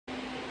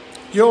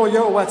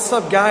Yo, what's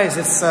up guys?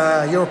 It's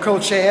your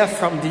coach AF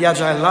from the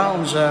Agile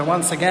Lounge.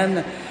 Once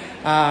again,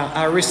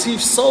 I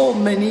received so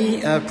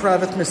many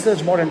private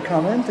messages more than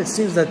comment. It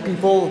seems that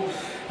people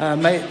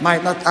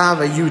might not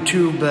have a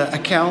YouTube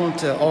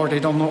account or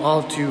they don't know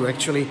how to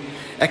actually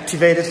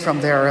activate it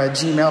from their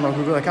Gmail or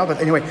Google account.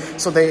 But anyway,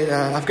 so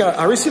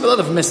I received a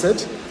lot of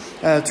message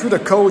through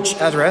the coach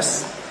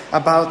address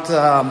about,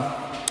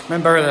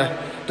 remember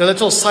the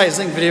little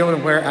sizing video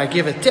where I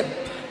give a tip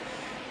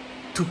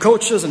to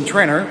coaches and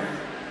trainer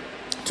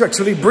to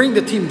actually bring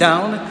the team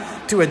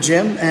down to a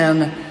gym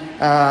and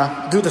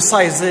do the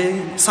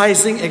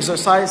sizing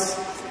exercise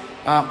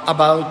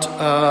about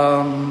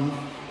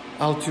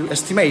how to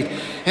estimate.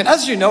 And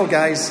as you know,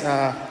 guys,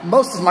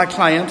 most of my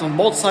clients on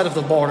both sides of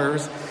the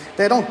borders,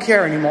 they don't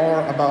care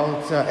anymore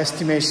about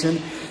estimation.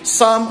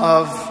 Some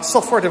of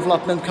software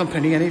development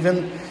company and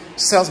even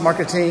sales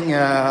marketing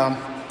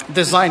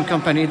design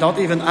company don't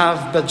even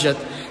have budget.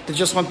 They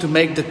just want to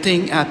make the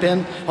thing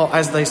happen, or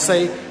as they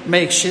say,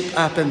 make shit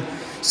happen.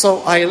 So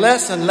I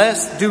less and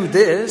less do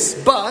this,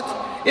 but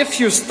if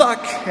you're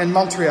stuck in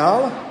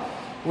Montreal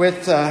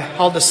with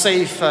all the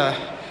safe,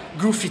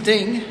 goofy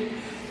thing,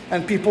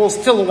 and people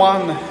still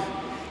want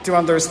to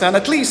understand,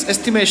 at least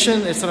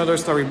estimation is another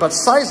story, but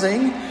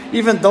sizing,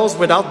 even those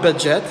without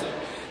budget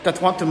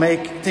that want to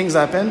make things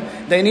happen,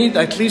 they need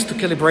at least to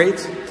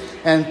calibrate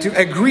and to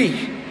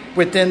agree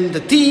within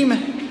the team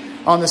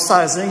on the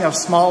sizing of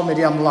small,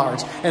 medium,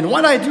 large. And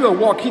when I do a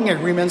working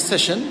agreement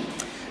session,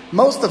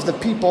 most of the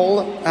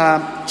people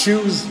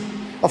choose,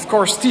 of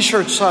course,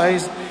 t-shirt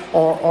size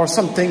or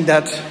something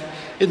that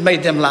it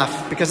made them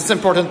laugh, because it's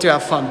important to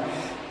have fun.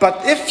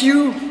 But if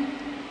you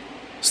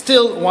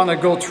still want to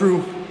go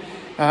through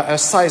a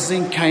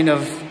sizing kind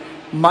of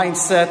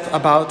mindset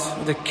about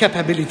the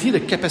capability,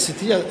 the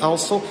capacity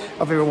also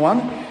of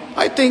everyone,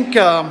 I think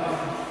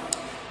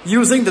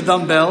using the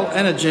dumbbell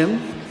in a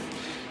gym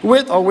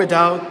with or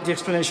without the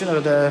explanation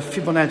of the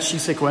Fibonacci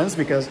sequence,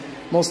 because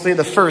mostly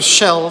the first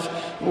shelf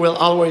will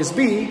always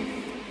be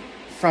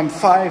from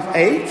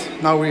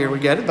 5-8, now we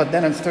get it, but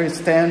then after it's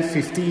 10,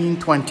 15,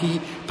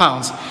 20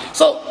 pounds.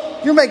 So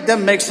you make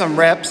them make some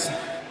reps,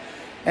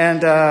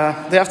 and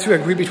they have to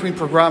agree between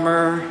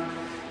programmer,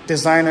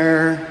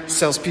 designer,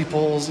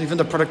 salespeople, even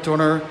the product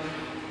owner,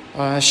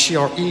 she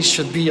or he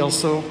should be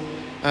also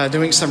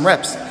doing some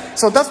reps.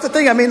 So that's the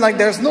thing. I mean, like,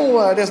 there's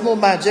no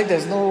magic,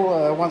 there's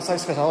no one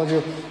size fits all.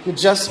 You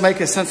just make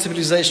a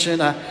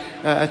sensibilization,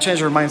 a change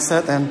your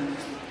mindset, and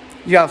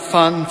you have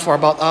fun for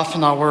about half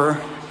an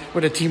hour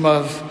with a team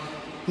of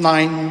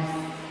 9,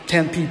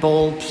 10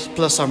 people,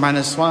 plus or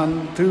minus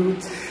 1,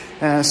 2.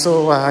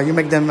 So you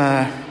make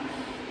them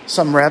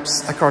some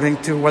reps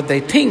according to what they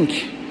think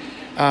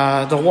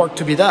the work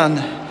to be done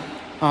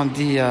on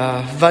the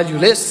value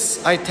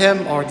list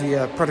item or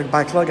the product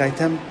backlog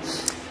item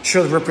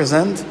should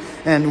represent.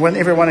 And when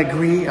everyone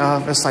agree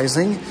of a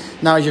sizing,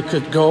 now you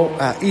could go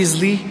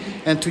easily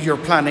into your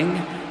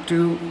planning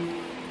to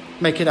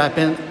make it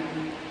happen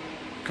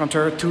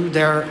compared to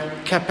their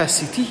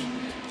capacity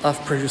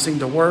of producing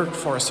the work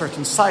for a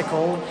certain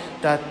cycle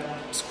that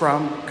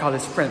Scrum call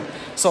it sprint.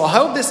 So I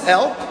hope this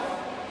helped.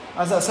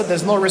 As I said,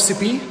 there's no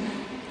recipe.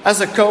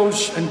 As a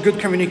coach and good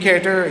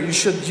communicator, you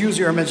should use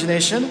your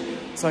imagination.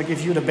 So I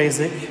give you the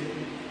basic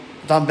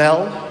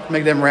dumbbell,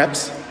 make them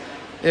reps.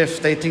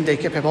 If they think they're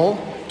capable,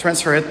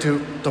 transfer it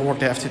to the work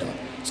they have to do.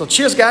 So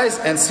cheers guys,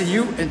 and see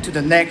you into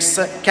the next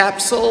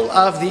capsule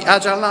of the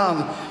Agile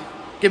Lounge.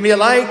 Give me a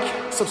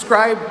like,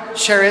 subscribe,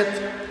 share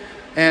it,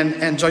 and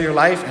enjoy your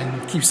life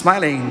and keep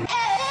smiling.